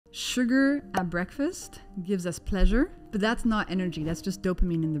Sugar at breakfast gives us pleasure, but that's not energy. That's just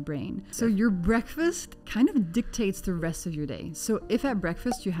dopamine in the brain. So your breakfast kind of dictates the rest of your day. So if at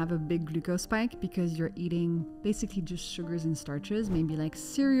breakfast you have a big glucose spike because you're eating basically just sugars and starches, maybe like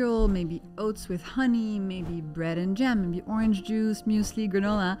cereal, maybe oats with honey, maybe bread and jam, maybe orange juice, muesli,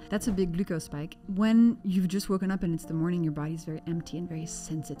 granola, that's a big glucose spike. When you've just woken up and it's the morning, your body's very empty and very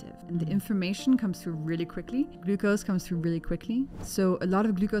sensitive. And the information comes through really quickly. Glucose comes through really quickly. So a lot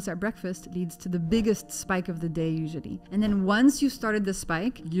of glucose at breakfast leads to the biggest spike of the day usually. And then once you started the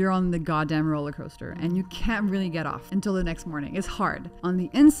spike, you're on the goddamn roller coaster and you can't really get off until the next morning. It's hard. On the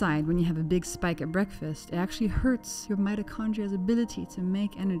inside, when you have a big spike at breakfast, it actually hurts your mitochondria's ability to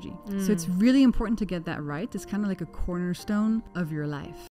make energy. So it's really important to get that right. It's kind of like a cornerstone of your life.